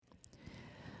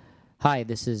Hi,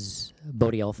 this is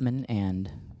Bodie Elfman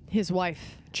and His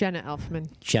wife, Jenna Elfman.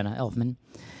 Jenna Elfman,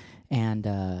 and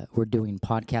we're doing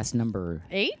podcast number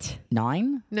 8?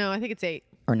 9 No, I think it's 8.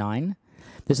 or 9.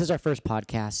 This is our first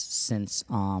podcast since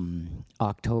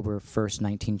October 1st,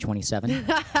 1927.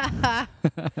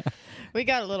 We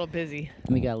got a little busy.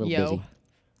 We got a little Yo.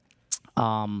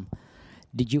 busy.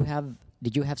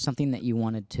 Did you have something that you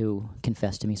wanted to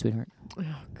confess to me, sweetheart? Oh,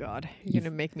 God. You're going to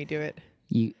make me do it.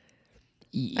 You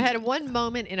I had one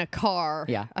moment in a car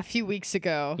Yeah. a few weeks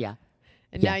ago. yeah.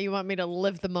 And Yeah. now you want me to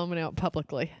live the moment out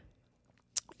publicly.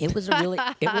 It was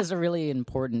a really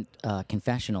important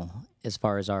confessional as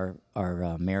far as our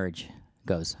marriage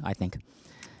goes. I think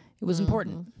it was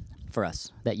important for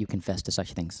us that you confess to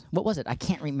such things. What was it? I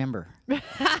can't remember.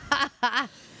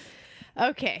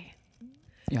 Okay.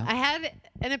 Yeah, I had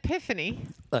an epiphany,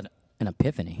 an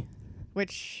epiphany.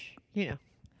 which, you know.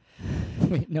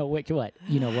 Wait, no, wait, what?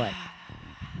 You know what?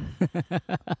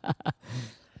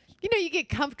 You know, you get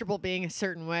comfortable being a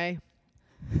certain way.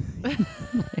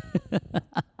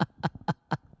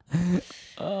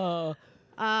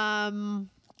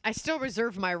 I still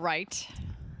reserve my right.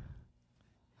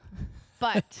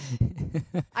 But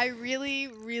I really,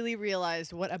 really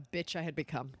realized what a bitch I had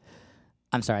become.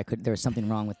 I'm sorry. There was something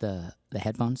wrong with the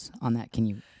headphones on that. Can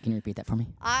you repeat that for me?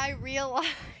 I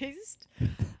realized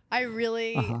I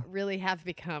really, Uh-huh. really have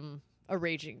become a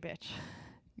raging bitch.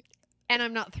 And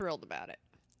I'm not thrilled about it.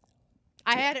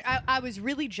 I was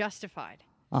really justified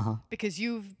because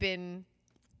you've been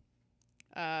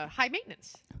high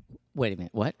maintenance. Wait a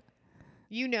minute. What?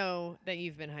 You know that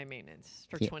you've been high maintenance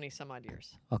for Yeah. 20 some odd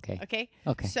years. Okay. Okay?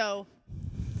 Okay. So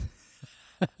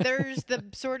there's the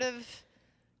sort of,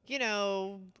 you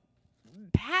know,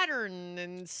 pattern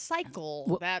and cycle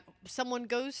Well- that someone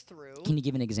goes through. Can you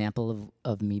give an example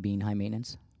of me being high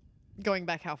maintenance? Going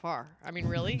back how far? I mean,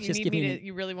 really? You Just need give me me to?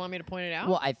 You really want me to point it out?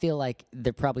 Well, I feel like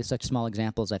they're probably such small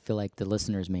examples. I feel like the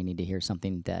listeners may need to hear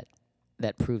something that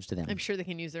proves to them. I'm sure they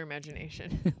can use their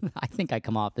imagination. I think I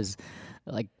come off as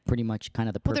like pretty much kind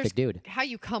of the Well, perfect there's dude. how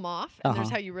you come off, and there's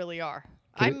Uh-huh. how you really are.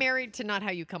 Can I'm we- married to not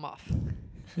how you come off.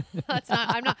 That's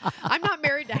not. I'm not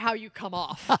married to how you come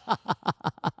off. All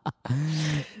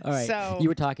right. So- You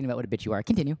were talking about what a bitch you are.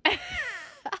 Continue.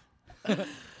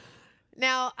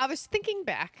 Now, I was thinking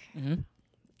back Mm-hmm.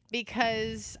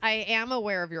 because I am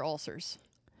aware of your ulcers,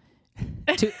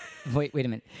 Wait a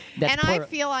minute. That's and plural. I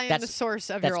feel I am the That's- source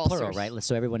of That's your ulcers. plural, right?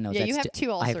 So everyone knows. Yeah, that's you have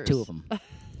two I have two of ulcers. them.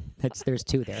 There's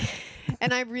two there.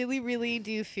 And I really, really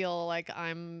do feel like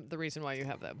I'm the reason why you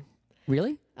have them.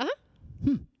 Really?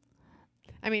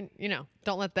 I mean, you know,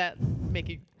 don't let that make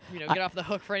you, get off the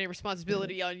hook for any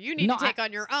responsibility you need No, to take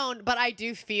on your own. But I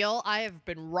do feel I have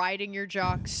been riding your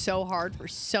jock so hard for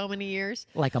so many years.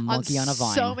 Like a monkey on a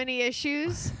vine. So many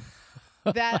issues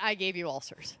that I gave you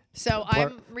ulcers. So Plur-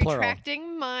 I'm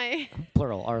retracting my...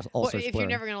 Plural. Well, Ulcers. if plural. you're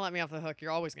never going to let me off the hook, you're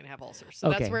always going to have ulcers. So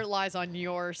that's Okay. where it lies on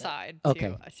your side Okay.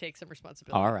 to take some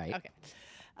responsibility. All right.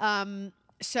 Okay.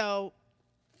 So...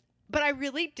 But I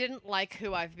really didn't like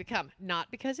who I've become.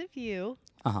 Not because of you.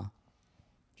 Uh-huh.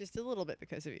 Just a little bit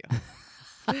because of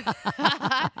you.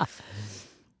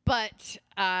 But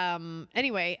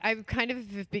anyway, I've kind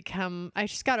of become, I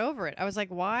just got over it. I was like,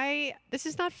 why? This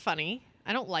is not funny.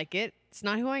 I don't like it. It's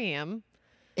not who I am.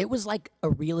 It was like a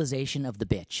realization of the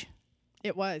bitch.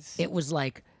 It was. It was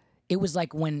like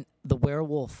when the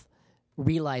werewolf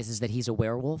realizes that he's a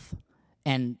werewolf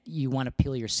and you want to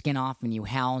peel your skin off and you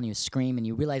howl and you scream and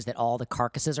you realize that all the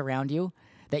carcasses around you,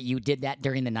 that you did that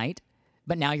during the night,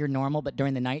 but now you're normal, but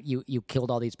during the night you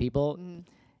killed all these people.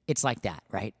 It's like that,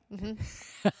 right?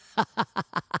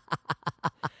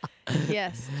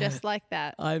 Yes, just like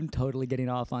that. I'm totally getting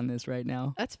off on this right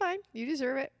now That's fine. You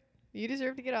deserve it. You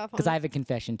deserve to get off on because I it. have a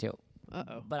confession too.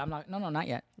 Uh-oh. But I'm not. No, not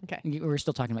yet. Okay. We're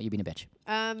still talking about you being a bitch.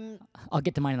 Um, I'll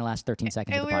get to mine in the last 13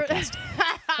 seconds of and the we were-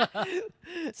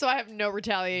 podcast. so I have no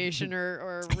retaliation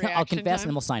or reaction I'll confess time? and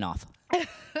then we'll sign off.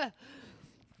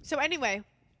 So anyway,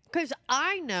 because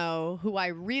I know who I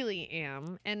really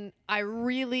am, and I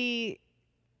really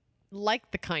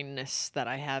like the kindness that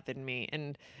I have in me,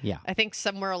 and Yeah. I think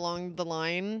somewhere along the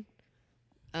line,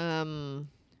 I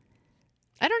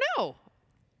don't know.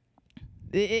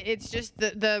 It's just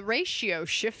the ratio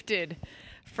shifted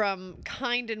from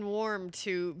kind and warm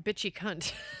to bitchy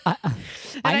cunt, and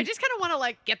I I'm- just kind of want to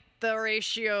like get the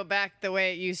ratio back the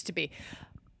way it used to be,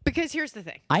 because here's the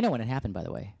thing. I know when it happened, by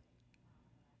the way.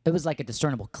 It was like a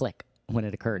discernible click when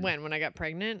it occurred. When I got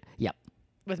pregnant Yep.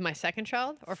 with my second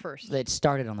child or first? It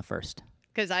started on the first.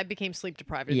 Because I became sleep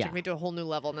deprived. It Yeah. took me to a whole new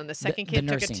level. And then the The- second the kid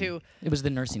took nursing. it to... It was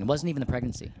the nursing. It wasn't even the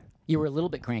pregnancy. You were a little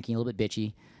bit cranky, a little bit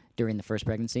bitchy. during the first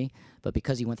pregnancy, but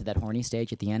because you went through that horny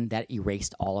stage at the end, that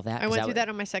erased all of that. I went through that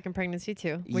on my second pregnancy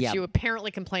too, which Yeah. you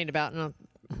apparently complained about in an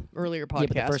earlier but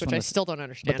the podcast, first which one I was- still don't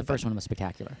understand. But the first one was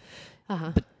spectacular.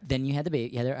 Uh-huh. But then you had the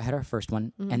baby. I had our first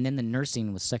one, and then the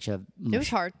nursing was such a. It was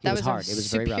hard. It was hard. a It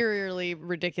was very rough. superiorly,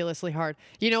 ridiculously hard.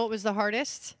 You know what was the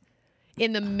hardest?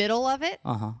 In the middle of it,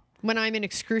 when I'm in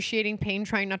excruciating pain,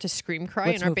 trying not to scream cry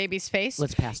Let's in our move- baby's face.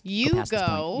 Let's pass. You go. Past this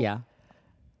point. go. Yeah.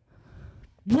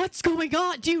 What's going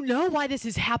on? Do you know why this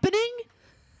is happening?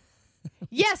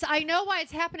 Yes, I know why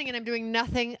it's happening, and I'm doing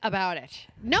nothing about it.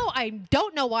 No, I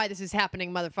don't know why this is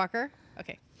happening, motherfucker.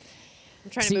 Okay. I'm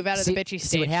trying to move out of the bitchy stage.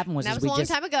 See what happened was that is was we a long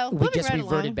just time ago. we Moving just right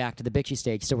reverted along. back to the bitchy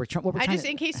stage. So what we're I trying just,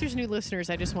 to, in case there's new listeners,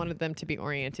 I just wanted them to be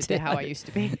oriented to how I used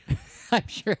to be. I'm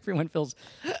sure everyone feels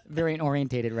very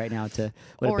orientated right now to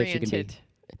what a bitch you can be.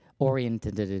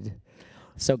 Oriented.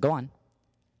 So go on.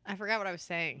 I forgot what I was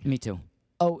saying. Me too.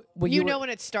 Oh, well, You were- know when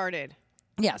it started.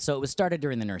 Yeah, so it was started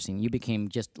during the nursing. You became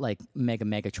just like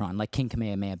Megatron, like King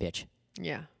Kamehameha bitch.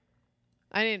 Yeah.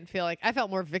 I felt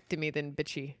more victim-y than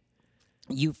bitchy.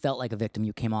 You felt like a victim.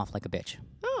 You came off like a bitch.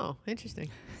 Oh, interesting.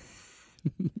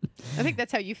 I think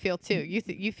that's how you feel too.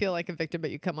 You feel like a victim,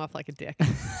 but you come off like a dick.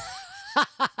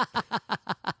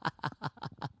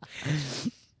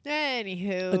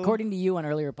 Anywho, According to you on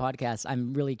earlier podcasts,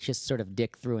 I'm really just sort of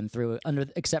dick through and through,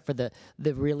 except for the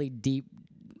really deep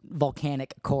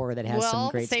volcanic core that has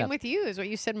some great same stuff. with you is what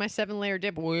you said. My 7-layer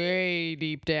dip, way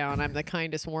deep down. I'm the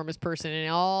kindest, warmest person, and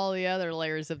all the other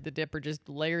layers of the dip are just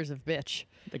layers of bitch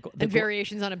and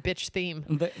variations on a bitch theme.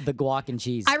 the guac and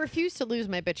cheese. I refuse to lose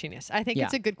my bitchiness. I think Yeah.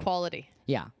 it's a good quality.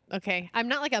 Yeah. Okay, I'm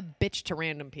not like a bitch to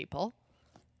random people.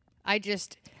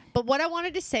 But what I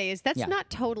wanted to say is that's Yeah. not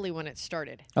totally when it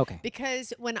started. Okay.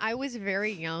 Because when I was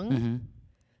very young,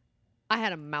 I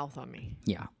had a mouth on me,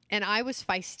 Yeah. and I was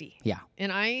feisty, Yeah.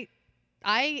 and I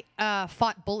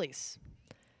fought bullies.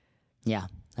 Yeah.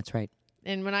 That's right.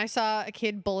 And when I saw a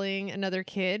kid bullying another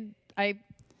kid, I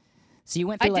So you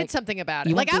went through did something about it.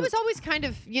 you Like went I through- was always kind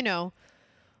of,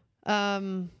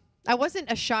 I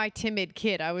wasn't a shy, timid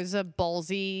kid. I was a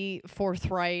ballsy,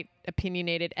 forthright,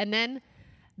 opinionated. And then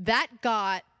that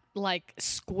got like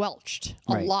squelched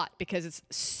a Right. lot because it's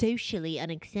socially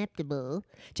unacceptable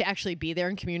to actually be there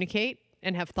and communicate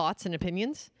and have thoughts and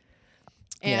opinions.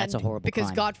 Yeah, that's a And horrible because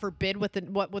crime. God forbid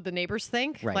what would the neighbors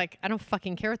think? Right. Like I don't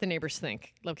fucking care what the neighbors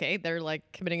think. Okay, they're like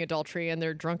committing adultery and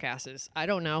they're drunk asses. I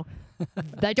don't know.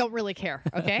 I don't really care.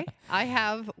 Okay, I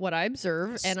have what I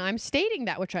observe and I'm stating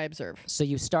that which I observe. So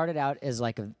you started out as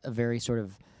like a very sort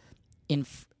of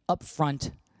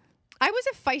upfront. I was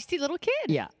a feisty little kid.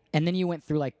 Yeah. And then you went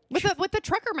through like With the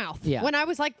trucker mouth. Yeah. When I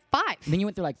was like 5. then you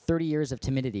went through like 30 years of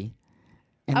timidity.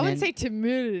 And I wouldn't then- say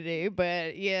timidity,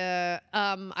 but yeah,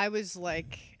 I was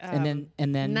like and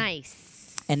then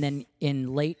nice. and then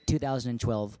in late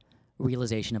 2012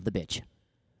 realization of the bitch.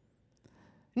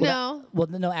 No.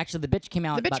 No, actually the bitch came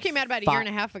out The bitch came out about a year and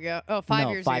a half ago. Oh, 5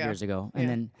 years ago. 5 years ago. And Yeah.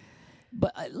 then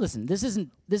but listen, this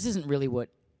isn't really what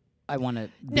I want to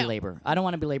No. belabor. I don't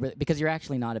want to belabor because you're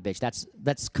actually not a bitch.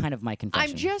 That's kind of my confession.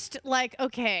 I'm just like,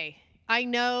 okay, I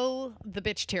know the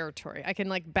bitch territory. I can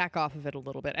like back off of it a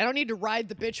little bit. I don't need to ride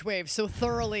the bitch wave so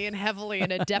thoroughly and heavily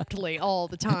and adeptly all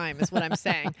the time is what I'm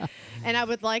saying. And I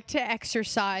would like to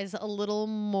exercise a little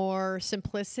more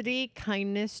simplicity,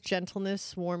 kindness,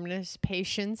 gentleness, warmness,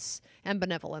 patience, and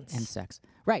benevolence. and sex.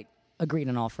 Right. Agreed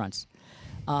on all fronts.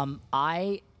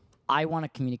 I want to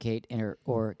communicate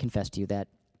or confess to you that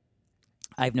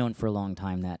I've known for a long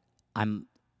time that I'm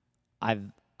a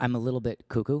little bit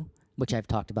cuckoo, which I've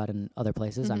talked about in other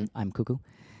places. I'm cuckoo,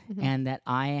 and that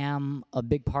I am a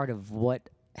big part of what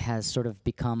has sort of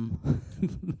become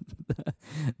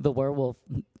the werewolf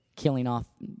killing off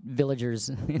villagers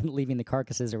and leaving the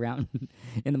carcasses around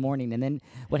in the morning. And then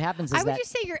what happens is I would that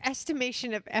just say your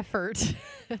estimation of effort,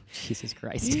 Jesus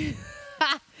Christ.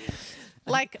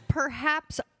 like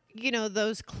perhaps,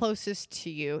 those closest to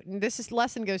you, and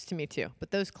lesson goes to me too,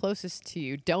 but those closest to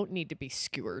you don't need to be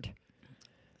skewered.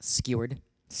 Skewered.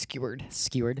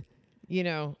 Skewered.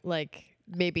 Like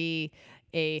maybe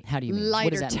a How do you mean? What lighter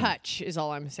does that mean? touch is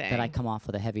all I'm saying. That I come off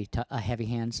with a heavy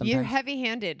hand sometimes. You're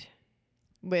heavy-handed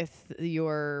with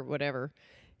your whatever.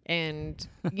 And,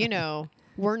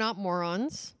 we're not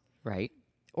morons Right.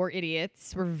 or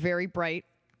idiots. We're very bright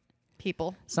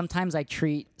people. Sometimes I get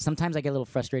a little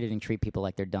frustrated and treat people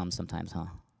like they're dumb sometimes, huh?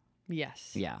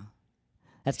 Yes. Yeah.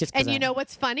 That's just 'cause And you know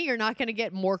what's funny? You're not going to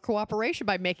get more cooperation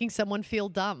by making someone feel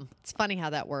dumb. It's funny how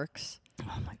that works.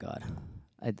 Oh my God.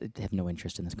 I have no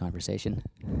interest in this conversation.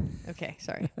 Okay,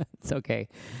 sorry. It's okay.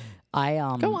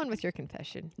 Go on with your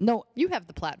confession. No, You have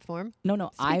the platform. no.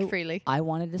 Speak freely. I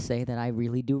wanted to say that I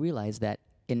really do realize that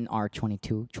in our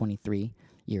 22, 23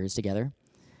 years together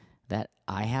that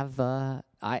I have that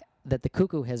the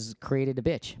cuckoo has created a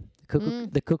bitch.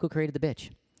 The cuckoo created the bitch.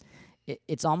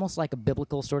 It's almost like a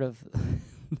biblical sort of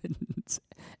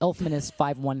Elfmanus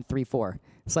 5134.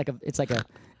 It's like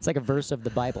a verse of the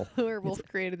Bible. Werewolf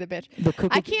created the bitch. The cuckoo,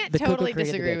 I can't the cuckoo totally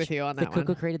created the disagree bitch. with you on that The cuckoo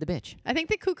one. created the bitch. I think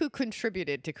the cuckoo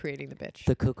contributed to creating the bitch.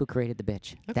 The cuckoo created the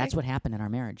bitch. That's what happened in our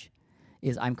marriage.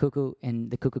 Is I'm cuckoo and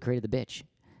the cuckoo created the bitch.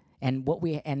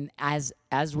 And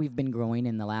as we've been growing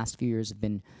in the last few years have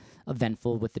been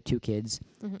eventful with the 2 kids,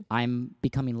 I'm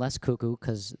becoming less cuckoo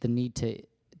because the need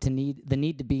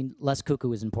to be less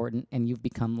cuckoo is important, and you've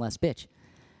become less bitch.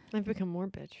 I've become more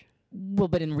bitch. Well,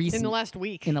 but in In the last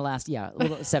week.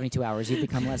 72 hours, you've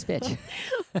become less bitch.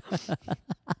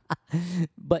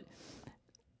 But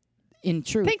in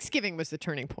truth, Thanksgiving was the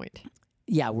turning point.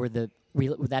 yeah,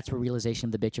 that's where realization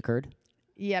of the bitch occurred.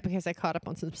 Yeah, because I caught up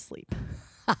on some sleep.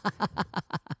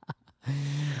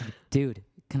 Dude,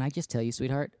 can I just tell you,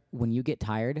 sweetheart, when you get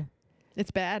tired,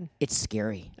 It's bad. it's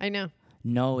scary. I know.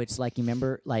 No, it's like, you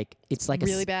remember, like, it's like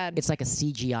Really bad. It's like a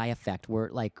CGI effect where,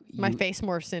 like, My face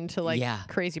morphs into like Yeah.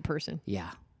 crazy person.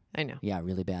 Yeah, I know. yeah,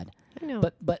 really bad. I know.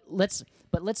 But let's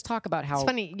talk about how. it's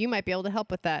funny. You might be able to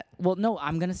help with that. Well, no,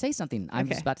 I'm going to say something. I'm Okay.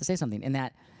 just about to say something,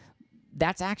 and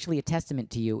that's actually a testament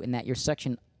to you in that you're such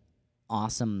an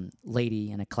awesome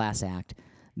lady and a class act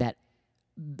that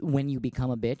when you become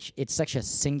a bitch, it's such a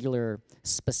singular,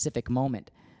 specific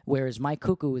moment. Whereas my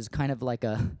cuckoo is kind of like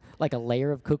a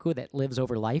layer of cuckoo that lives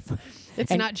over life. It's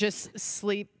And- not just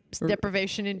sleep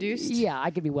deprivation induced. Yeah,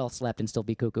 I could be well slept and still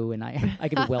be cuckoo, and I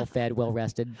could be well fed, well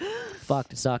rested,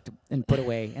 fucked, sucked, and put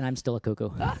away, and I'm still a cuckoo.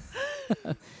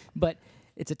 But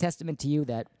it's a testament to you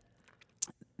that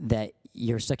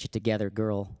you're such a together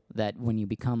girl that when you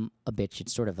become a bitch,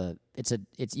 it's sort of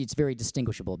it's very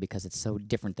distinguishable because it's so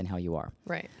different than how you are.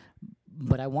 Right.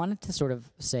 But I wanted to sort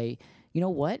of say, you know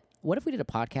what? What if we did a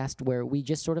podcast where we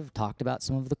just sort of talked about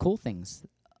some of the cool things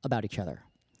about each other?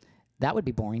 That would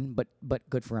be boring, but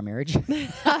good for a marriage.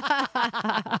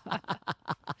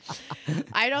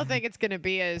 I don't think it's going to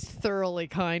be as thoroughly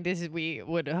kind as we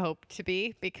would hope to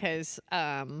be because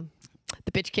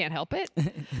the bitch can't help it,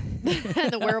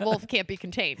 and the werewolf can't be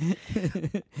contained.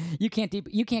 You can't keep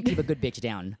a good bitch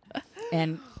down.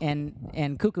 And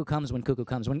cuckoo comes when cuckoo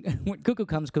comes. When cuckoo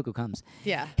comes.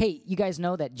 Yeah. Hey, you guys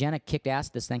know that Jenna kicked ass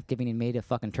this Thanksgiving and made a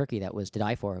fucking turkey that was to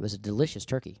die for. It was a delicious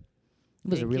turkey. It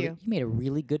was Thank you. You made a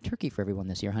really good turkey for everyone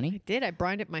this year, honey. I did. I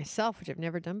brined it myself, which I've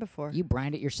never done before. You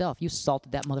brined it yourself. You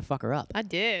salted that motherfucker up. I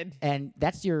did. And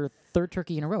that's your 3rd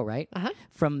turkey in a row, right? Uh-huh.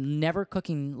 From never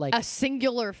cooking like A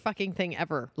singular fucking thing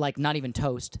ever. like not even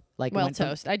toast. Like Well, went from-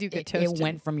 toast. I do get It toasted.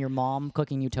 went from your mom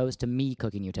cooking you toast to me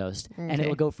cooking you toast, and Okay.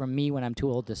 it'll go from me when I'm too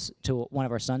old to one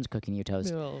of our sons cooking you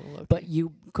toast. Oh, okay. But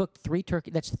you cooked 3 turkey.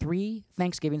 That's 3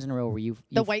 Thanksgivings in a row where The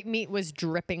you've white meat was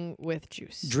dripping with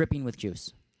juice. dripping with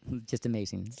juice. Just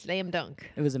amazing. Slam dunk.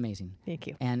 It was amazing. Thank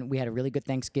you. And we had a really good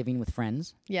Thanksgiving with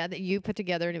friends. Yeah, that you put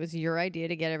together, and it was your idea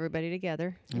to get everybody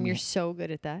together, and you're so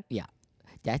good at that. Yeah,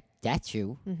 that's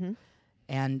true. Mm-hmm.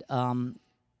 And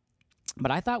but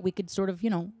I thought we could sort of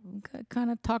kind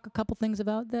of talk a couple things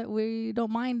about that we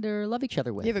don't mind or love each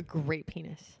other with. You have a great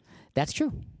penis. That's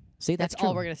true. See, that's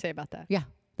all true. we're gonna say about that. Yeah,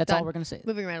 that's all Done. we're gonna say.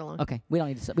 Moving right along. Okay, we don't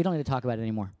need to talk about it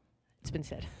anymore. It's been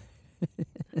said.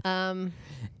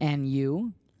 And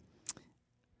you,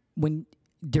 when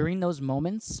during those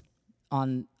moments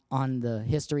on the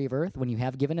history of Earth, when you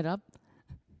have given it up,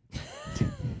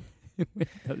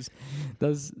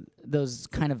 those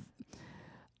kind of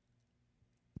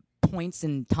points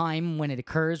in time when it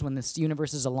occurs, when the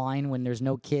universes align, when there's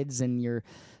no kids and you've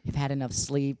had enough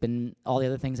sleep and all the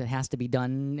other things that has to be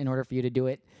done in order for you to do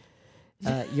it,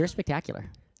 you're spectacular.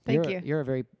 Thank you. You're a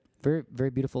very, very, very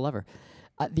beautiful lover.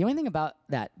 The only thing about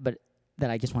that, but that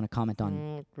I just want to comment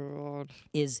on, Oh God.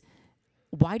 is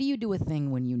why do you do a thing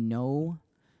when you know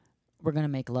we're gonna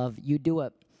make love? You do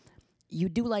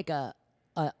like a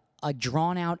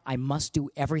drawn out. I must do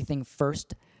everything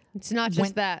first. It's not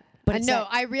just that. but I it's know. that-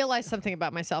 I realized something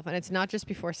about myself, and it's not just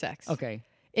before sex. Okay.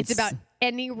 It's about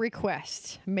any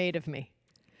request made of me.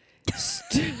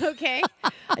 Okay?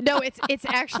 No, it's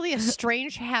actually a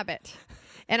strange habit.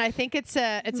 And I think it's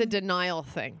a denial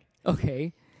thing.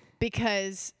 Okay.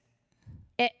 Because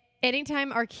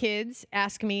anytime our kids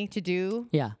ask me to do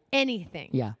Yeah. anything,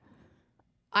 Yeah.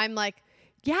 I'm like,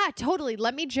 yeah, totally.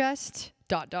 Let me just ...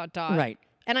 Right.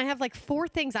 And I have like 4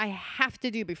 things I have to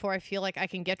do before I feel like I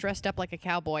can get dressed up like a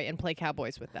cowboy and play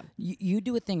cowboys with them. You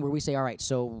do a thing where we say, all right,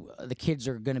 so the kids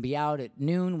are going to be out at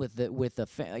noon with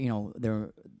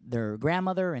their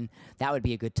grandmother, and that would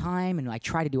be a good time. And I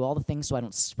try to do all the things so I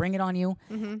don't spring it on you.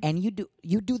 And you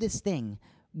do this thing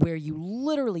where you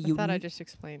literally I thought I just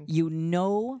explained.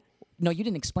 no, you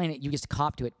didn't explain it. You just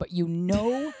cop to it, but you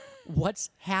know what's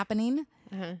happening,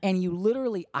 and you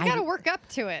literally I gotta work up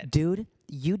to it. dude,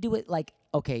 you do it like,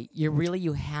 okay, you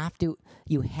have to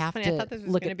Funny, I thought this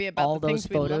was look gonna at be about all the those things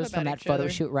we love photos from about that each photo other.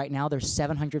 shoot right now. There's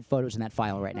 700 photos in that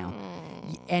file right now.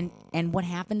 And what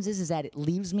happens is that it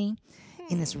leaves me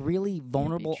in this really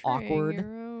vulnerable, Betraying awkward. your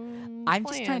own I'm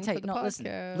just trying to tell plan you. for No, the listen,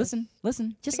 podcast. listen. Just I think listen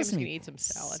I'm to just me. gonna eat some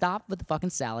salad. Stop with the fucking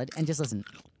salad and just listen.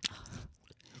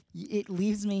 It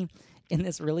leaves me in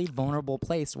this really vulnerable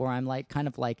place where I'm like kind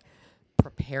of like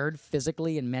prepared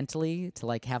physically and mentally to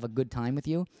like have a good time with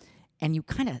you, and you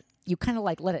kind of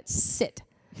like let it sit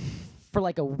for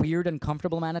like a weird,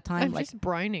 uncomfortable amount of time. I'm Like, just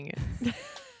brining it.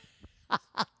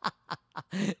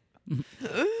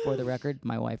 for the record,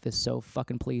 my wife is so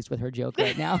fucking pleased with her joke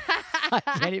right now. I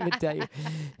can't even tell you.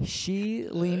 She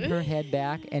leaned her head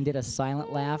back and did a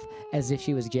silent laugh as if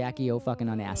she was Jackie O fucking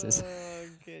Onassis. Oh,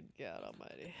 good God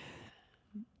Almighty!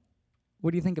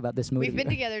 What do you think about this movie? We've been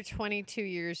together 22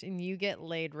 years, and you get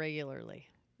laid regularly.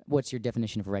 What's your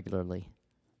definition of regularly?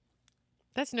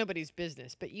 That's nobody's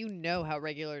business, but you know how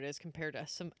regular it is compared to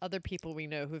some other people we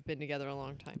know who've been together a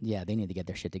long time. Yeah, they need to get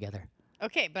their shit together.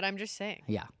 Okay, but I'm just saying.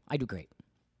 Yeah, I do great.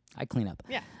 I clean up.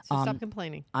 Yeah, so stop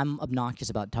complaining. I'm obnoxious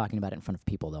about talking about it in front of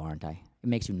people, though, aren't I? It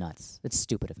makes you nuts. It's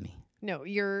stupid of me. No,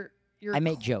 you're. I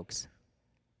make jokes.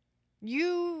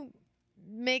 You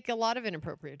make a lot of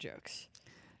inappropriate jokes.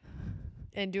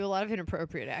 And do a lot of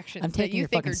inappropriate actions I'm that taking you your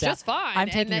think fucking are just fine, I'm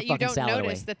and taking that your you don't fucking salad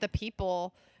notice away. that the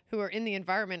people who are in the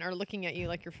environment are looking at you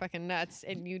like you're fucking nuts,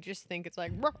 and you just think it's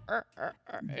like,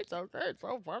 it's okay, it's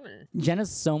so funny.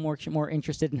 Jenna's so more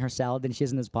interested in her salad than she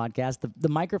is in this podcast. The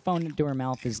microphone to her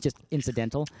mouth is just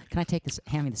incidental. Can I take this?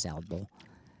 Hand me the salad bowl.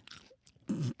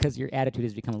 Because your attitude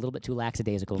has become a little bit too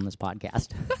lackadaisical in this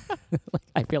podcast.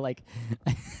 I feel like,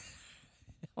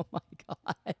 oh my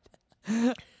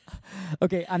God.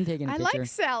 Okay, I'm taking a I picture. like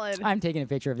salad. I'm taking a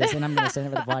picture of this, and I'm going to send it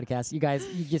for the podcast. You guys,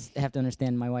 you just have to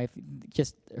understand my wife,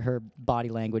 just her body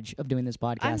language of doing this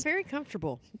I'm podcast. very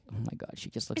comfortable. Oh my God, she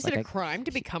just looks Is like it a crime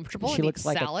to be comfortable she and looks eat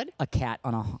like salad? a cat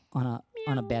on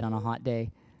a bed on a hot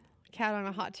day. Cat on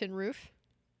a hot tin roof?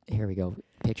 Here we go.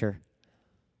 Picture.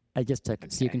 I just took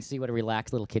so you Okay. can see what a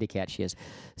relaxed little kitty cat she is.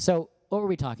 So, what were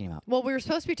we talking about? Well, we were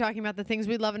supposed to be talking about the things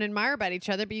we love and admire about each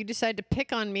other, but you decided to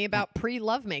pick on me about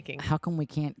pre-lovemaking. How come we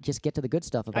can't just get to the good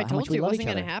stuff about I how told much we you it love each wasn't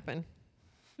other? going to happen.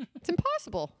 It's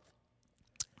impossible.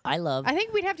 I love. I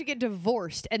think we'd have to get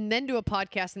divorced and then do a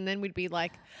podcast, and then we'd be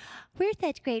like, we're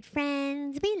such great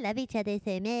friends. We love each other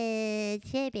so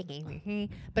much.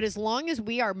 But as long as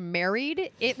we are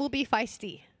married, it will be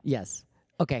feisty. Yes.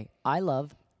 Okay. I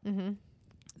love Mm-hmm.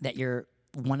 that you're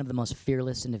one of the most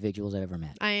fearless individuals I've ever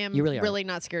met. I am You really are. really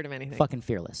not scared of anything. Fucking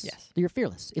fearless. Yes. You're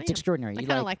fearless. It's am. extraordinary. I You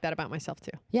kind of like that about myself,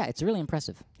 too. Yeah, it's really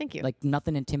impressive. Thank you. Like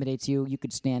nothing intimidates you. You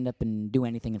could stand up and do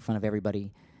anything in front of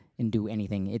everybody and do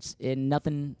anything. It's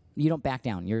nothing. You don't back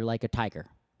down. You're like a tiger.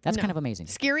 That's No. kind of amazing.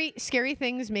 Scary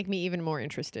things make me even more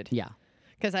interested Yeah.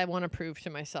 because I want to prove to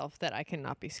myself that I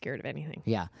cannot be scared of anything.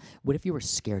 Yeah. What if you were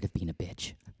scared of being a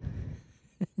bitch?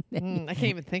 I can't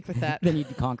even think with that. Then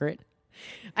you'd conquer it.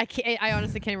 I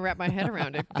honestly can't even wrap my head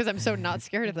around it because I'm so not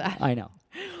scared of that. I know.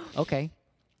 Okay.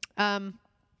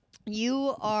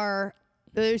 You are.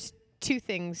 There's two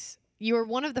things. You are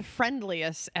one of the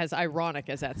friendliest, as ironic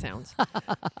as that sounds.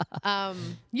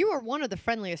 You are one of the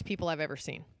friendliest people I've ever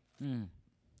seen.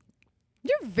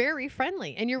 You're very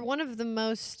friendly, and you're one of the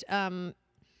most. I don't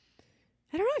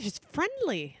know, just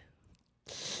friendly.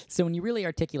 So when you really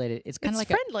articulate it, it's kind of It's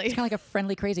like friendly. it's kind of like a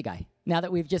friendly crazy guy. Now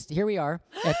that we've here we are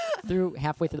through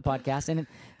halfway through the podcast, and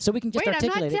so we can just Wait, I'm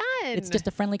not articulate it. done. It's just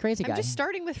a friendly crazy guy. I'm just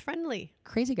starting with friendly.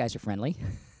 Crazy guys are friendly.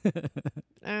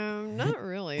 Not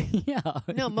really. Yeah.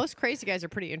 No, most crazy guys are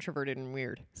pretty introverted and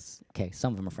weird. Okay,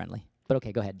 some of them are friendly, but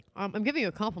okay, go ahead. I'm giving you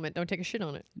a compliment. Don't take a shit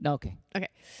on it. No, okay. Okay.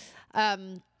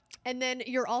 And then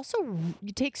you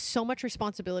take so much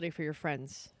responsibility for your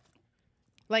friends.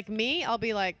 Like me, I'll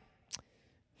be like,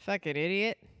 fucking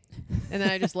idiot. And then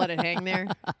I just let it hang there.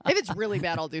 If it's really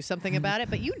bad, I'll do something about it.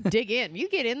 But you dig in. You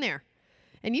get in there.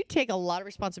 And you take a lot of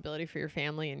responsibility for your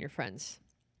family and your friends.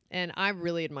 And I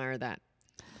really admire that.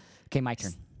 Okay, my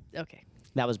turn. Okay.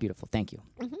 That was beautiful. Thank you.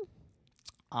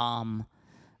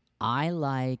 I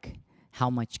like how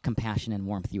much compassion and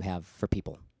warmth you have for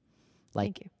people. Like,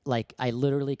 Thank you. Like I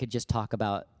literally could just talk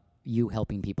about you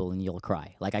helping people and you'll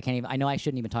cry. Like I can't even. I know I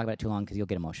shouldn't even talk about it too long because you'll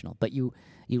get emotional. But you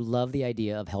love the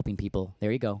idea of helping people.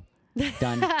 There you go.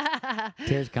 Done.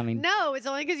 Tears coming. No, it's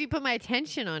only because you put my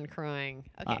attention on crying.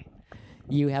 Okay.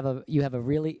 You have a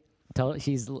really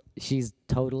she's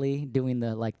totally doing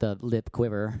the lip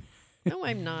quiver. No,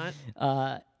 I'm not.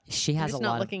 She I'm has just a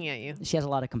not lot looking at you. she has a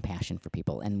lot of compassion for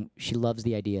people, and she loves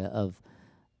the idea of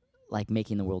like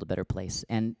making the world a better place.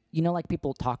 And like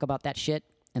people talk about that shit,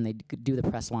 and they do the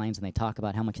press lines, and they talk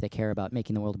about how much they care about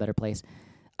making the world a better place.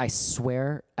 I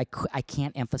swear, I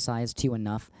can't emphasize to you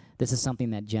enough. This is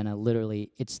something that Jenna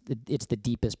literally, it's the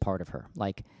deepest part of her.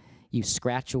 Like, you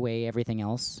scratch away everything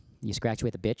else, you scratch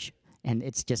away the bitch, and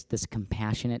it's just this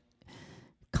compassionate,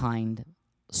 kind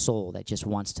soul that just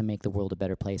wants to make the world a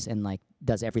better place and like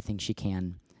does everything she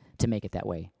can to make it that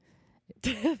way.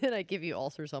 Then I give you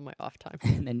ulcers on my off time.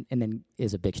 And then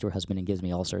is a bitch to her husband and gives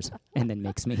me ulcers, and then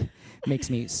makes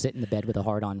me sit in the bed with a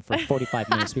hard on for 45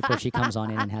 minutes before she comes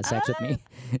on in and has sex with me.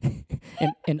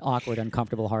 An awkward,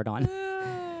 uncomfortable hard on.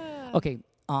 Okay.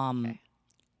 By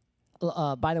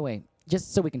the way,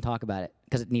 just so we can talk about it,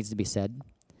 because it needs to be said.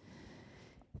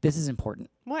 This is important.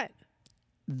 What?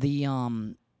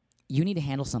 You need to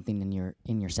handle something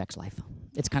in your sex life.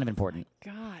 It's kind of important.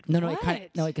 God. No, what?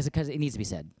 because it needs to be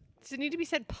said. Does it need to be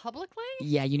said publicly?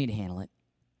 Yeah, you need to handle it.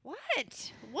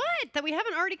 What? What? That we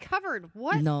haven't already covered?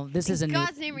 What? No, this is a new.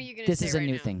 God's name are you going to say This is a right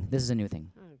new now? thing. This is a new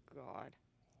thing. Oh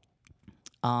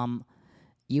God.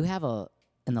 You have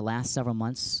in the last several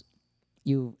months,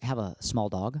 you have a small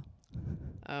dog,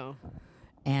 Oh.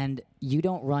 and you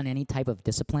don't run any type of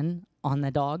discipline on the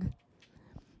dog,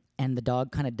 and the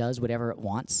dog kind of does whatever it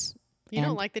wants. You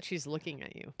don't like that she's looking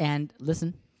at you. And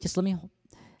listen, just let me.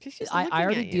 She's just I looking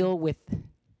already at you. deal with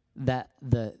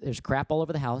there's crap all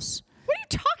over the house. What are you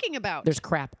talking about? There's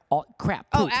crap, crap.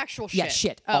 Oh, poop. actual Yeah, shit.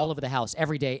 shit Oh. all over the house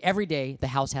every day. Every day, the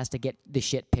house has to get the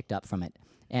shit picked up from it.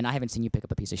 And I haven't seen you pick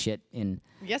up a piece of shit in.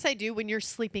 Yes, I do when you're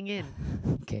sleeping in.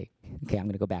 Okay, I'm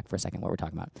gonna go back for a second. What we're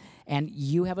talking about, and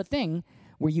you have a thing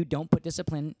where you don't put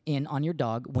discipline in on your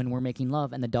dog when we're making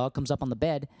love, and the dog comes up on the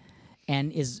bed,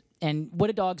 and what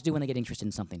do dogs do when they get interested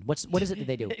in something? What is it that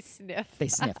they do? They sniff. They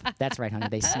sniff. That's right, honey.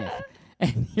 They sniff.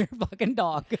 And your fucking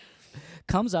dog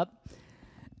comes up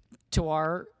to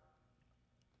our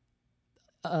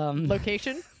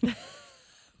Location?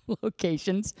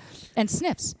 locations and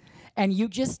sniffs. And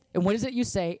and what is it you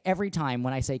say every time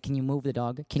when I say, can you move the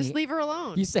dog? Just leave her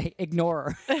alone. You say,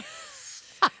 ignore her.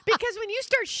 Because when you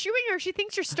start shooing her, she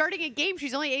thinks you're starting a game.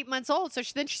 She's only 8 months old, so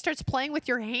then she starts playing with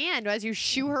your hand as you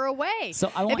shoo her away.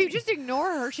 So if you just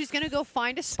ignore her, she's going to go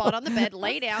find a spot on the bed,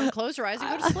 lay down, close her eyes, and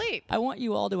go to sleep. I want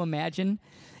you all to imagine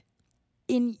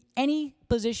in any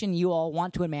position you all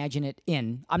want to imagine it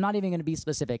in. I'm not even going to be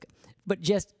specific, but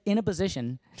just in a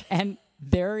position. And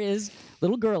there is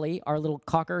little girly, our little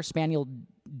Cocker Spaniel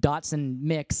Dotson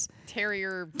mix.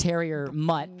 Terrier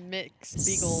mutt. Mix.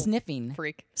 Beagle. Sniffing.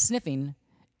 Freak. Sniffing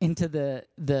into the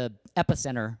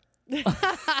epicenter.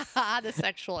 The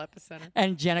sexual epicenter.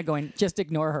 And Jenna going, just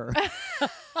ignore her.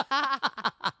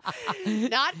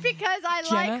 Not because I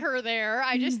Jenna? like her there.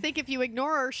 I just think if you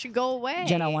ignore her, she'll go away.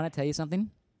 Jenna, I want to tell you something.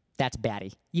 That's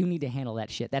batty. You need to handle that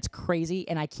shit. That's crazy,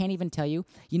 and I can't even tell you.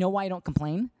 You know why I don't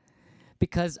complain?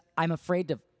 Because I'm afraid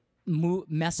to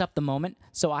mess up the moment.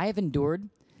 So I have endured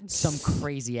some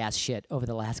crazy ass shit over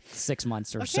the last 6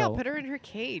 months or Okay, so. I'll put her in her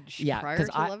cage prior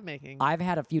to lovemaking. I've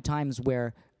had a few times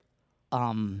where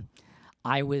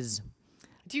I was...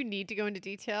 Do you need to go into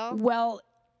detail? Well...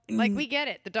 Like, we get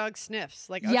it. The dog sniffs.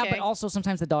 Like, okay. Yeah, but also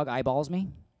sometimes the dog eyeballs me.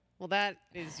 Well, that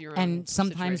is your own And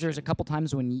sometimes there's a situation. couple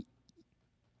times when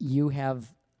you have...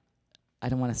 I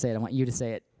don't want to say it. I want you to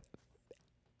say it.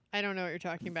 I don't know what you're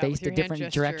talking about. Faced with your a different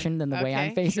hand gesture. direction than the way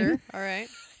I'm Okay, facing. Sure. All right.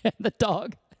 And the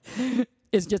dog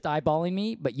is just eyeballing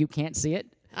me, but you can't see it.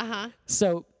 Uh-huh.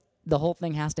 So the whole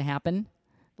thing has to happen.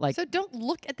 Like, So don't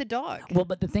look at the dog. well,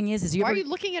 but the thing is Why are you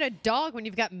looking at a dog when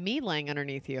you've got me laying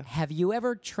underneath you? have you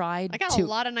ever tried I got to... a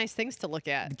lot of nice things to look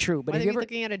at. True, but Why have are you you ever...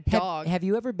 looking at a dog? Have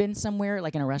you ever been somewhere,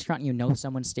 like in a restaurant, and you know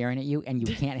someone's staring at you, and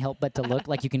you can't help but to look,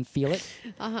 like you can feel it?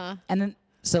 Uh-huh. And then,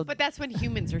 so... But that's when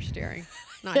humans are staring,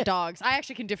 not dogs. I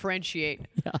actually can differentiate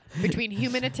between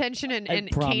human attention and I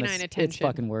promise, canine attention. it's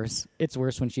fucking worse. It's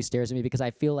worse when she stares at me because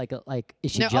I feel like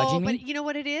is she No, judging but me? you know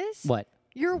what it is? What?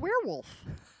 You're a werewolf.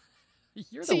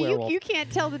 You're the So werewolf. you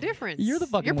can't tell the difference. You're the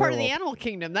fucking You're part of the werewolf. animal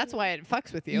kingdom. That's why it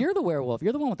fucks with you. You're the werewolf.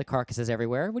 You're the one with the carcasses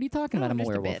everywhere. What are you talking about? I'm a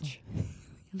just werewolf.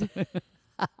 bitch.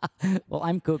 Well,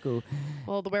 I'm cuckoo.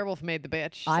 Well, the werewolf made the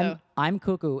bitch. I'm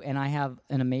cuckoo, and I have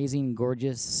an amazing,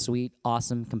 gorgeous, sweet,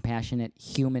 awesome, compassionate,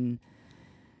 human,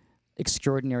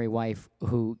 extraordinary wife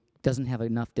who doesn't have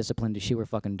enough discipline to shoo her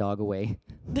fucking dog away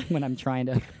when I'm trying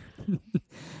to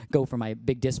go for my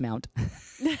big dismount.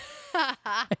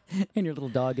 And your little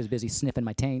dog is busy sniffing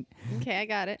my taint okay, I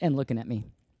got it. and looking at me.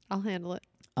 I'll handle it.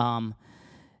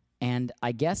 And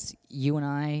I guess you and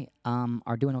I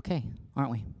are doing okay,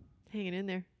 aren't we? Hanging in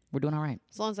there. We're doing all right.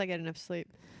 As long as I get enough sleep.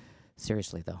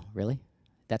 Seriously, though. Really?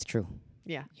 That's true.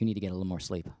 Yeah, You need to get a little more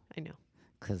sleep. I know.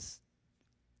 Because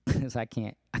I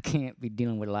can't be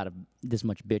dealing with a lot of this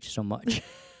much bitch so much.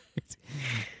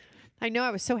 I know.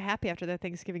 I was so happy after that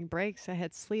Thanksgiving break. So I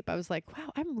had sleep. I was like,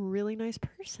 wow, I'm a really nice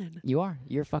person. You are.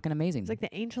 You're fucking amazing. It's like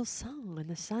the angels sung and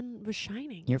the sun was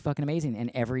shining. You're fucking amazing. And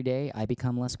every day I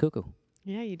become less cuckoo.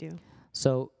 Yeah, you do.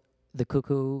 So the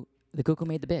cuckoo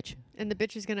made the bitch. And the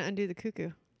bitch is going to undo the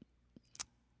cuckoo.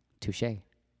 Touche.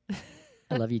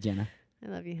 I love you, Jenna. I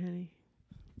love you, honey.